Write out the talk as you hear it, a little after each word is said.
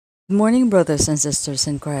Good morning, brothers and sisters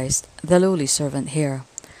in Christ, the lowly servant here.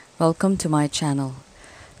 Welcome to my channel.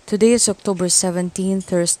 Today is October 17,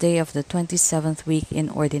 Thursday of the 27th week in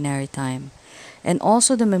Ordinary Time, and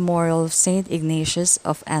also the memorial of Saint Ignatius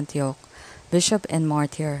of Antioch, Bishop and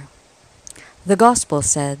Martyr. The Gospel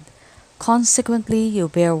said, "Consequently, you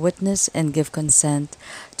bear witness and give consent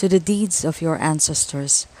to the deeds of your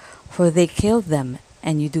ancestors, for they killed them,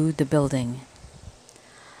 and you do the building."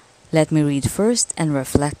 Let me read first and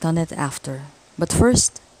reflect on it after. But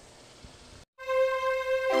first,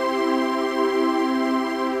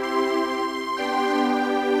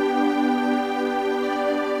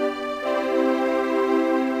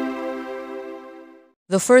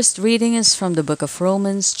 the first reading is from the book of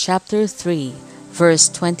Romans, chapter 3, verse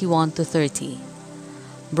 21 to 30.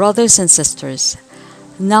 Brothers and sisters,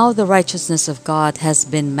 now the righteousness of God has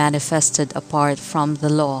been manifested apart from the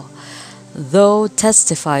law, though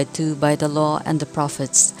testified to by the law and the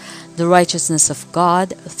prophets, the righteousness of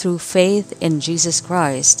God through faith in Jesus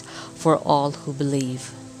Christ for all who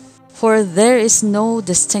believe. For there is no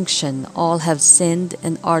distinction, all have sinned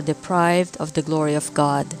and are deprived of the glory of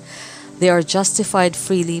God. They are justified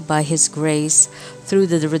freely by His grace through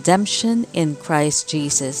the redemption in Christ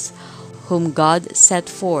Jesus, whom God set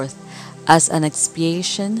forth as an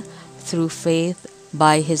expiation through faith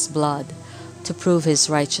by His blood, to prove His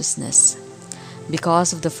righteousness,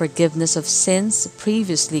 because of the forgiveness of sins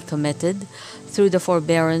previously committed through the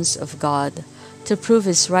forbearance of God, to prove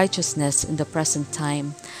His righteousness in the present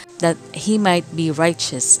time, that He might be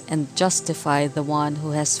righteous and justify the one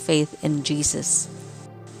who has faith in Jesus.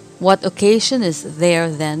 What occasion is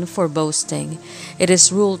there then for boasting? It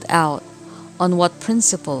is ruled out. On what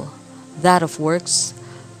principle? That of works?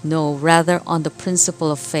 No, rather on the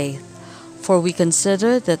principle of faith. For we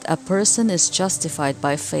consider that a person is justified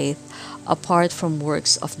by faith apart from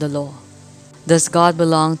works of the law. Does God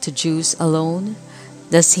belong to Jews alone?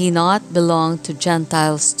 Does He not belong to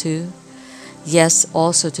Gentiles too? Yes,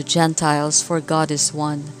 also to Gentiles, for God is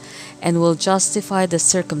one, and will justify the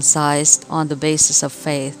circumcised on the basis of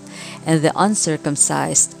faith, and the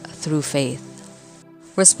uncircumcised through faith.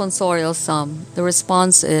 Responsorial Psalm. The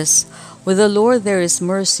response is, "With the Lord there is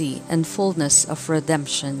mercy and fullness of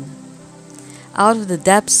redemption." Out of the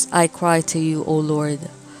depths I cry to you, O Lord.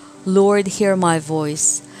 Lord, hear my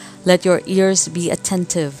voice. Let your ears be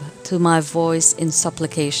attentive to my voice in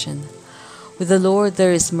supplication. With the Lord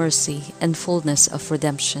there is mercy and fullness of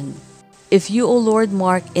redemption. If you, O Lord,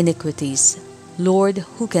 mark iniquities, Lord,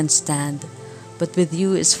 who can stand? But with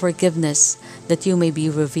you is forgiveness, that you may be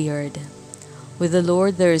revered. With the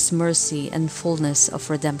Lord there is mercy and fullness of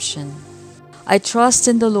redemption. I trust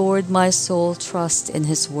in the Lord, my soul trusts in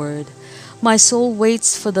His word. My soul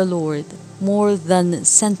waits for the Lord, more than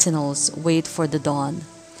sentinels wait for the dawn.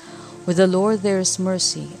 With the Lord there is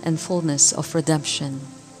mercy and fullness of redemption.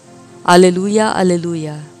 Alleluia,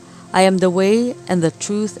 alleluia. I am the way and the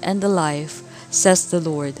truth and the life, says the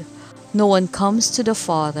Lord. No one comes to the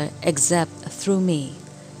Father except through me.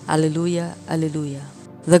 Alleluia, alleluia.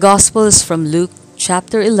 The Gospel is from Luke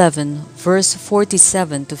chapter 11, verse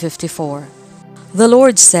 47 to 54. The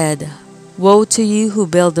Lord said, "Woe to you who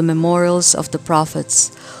build the memorials of the prophets,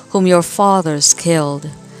 whom your fathers killed.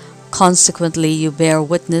 Consequently, you bear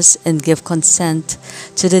witness and give consent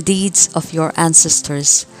to the deeds of your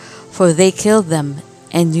ancestors, for they killed them,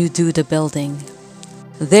 and you do the building.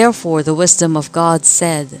 Therefore, the wisdom of God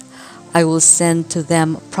said, I will send to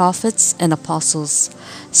them prophets and apostles.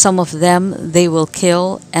 Some of them they will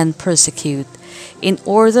kill and persecute, in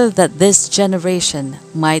order that this generation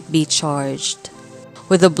might be charged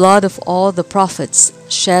with the blood of all the prophets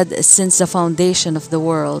shed since the foundation of the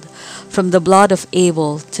world, from the blood of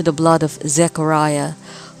Abel to the blood of Zechariah,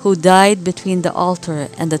 who died between the altar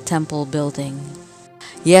and the temple building.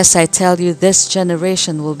 Yes, I tell you, this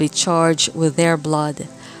generation will be charged with their blood.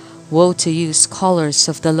 Woe to you, scholars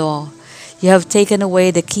of the law! You have taken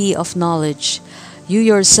away the key of knowledge. You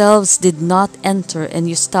yourselves did not enter, and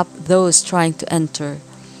you stopped those trying to enter."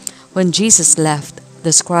 When Jesus left,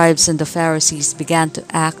 the scribes and the Pharisees began to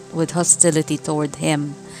act with hostility toward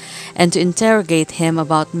Him, and to interrogate Him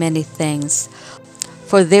about many things,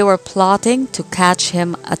 for they were plotting to catch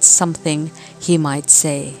Him at something He might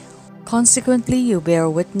say. Consequently, you bear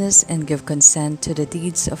witness and give consent to the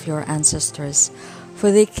deeds of your ancestors, for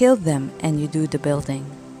they killed them, and you do the building.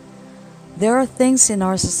 There are things in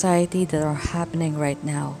our society that are happening right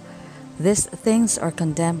now. These things are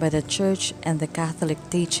condemned by the Church and the Catholic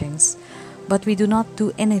teachings, but we do not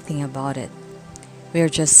do anything about it. We are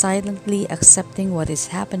just silently accepting what is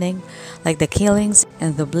happening, like the killings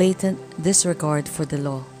and the blatant disregard for the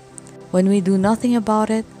law. When we do nothing about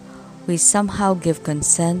it, we somehow give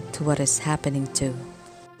consent to what is happening too.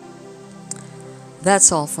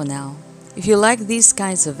 That's all for now. If you like these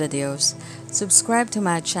kinds of videos, subscribe to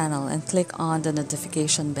my channel and click on the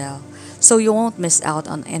notification bell so you won't miss out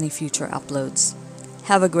on any future uploads.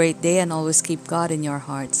 Have a great day and always keep God in your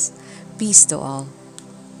hearts. Peace to all.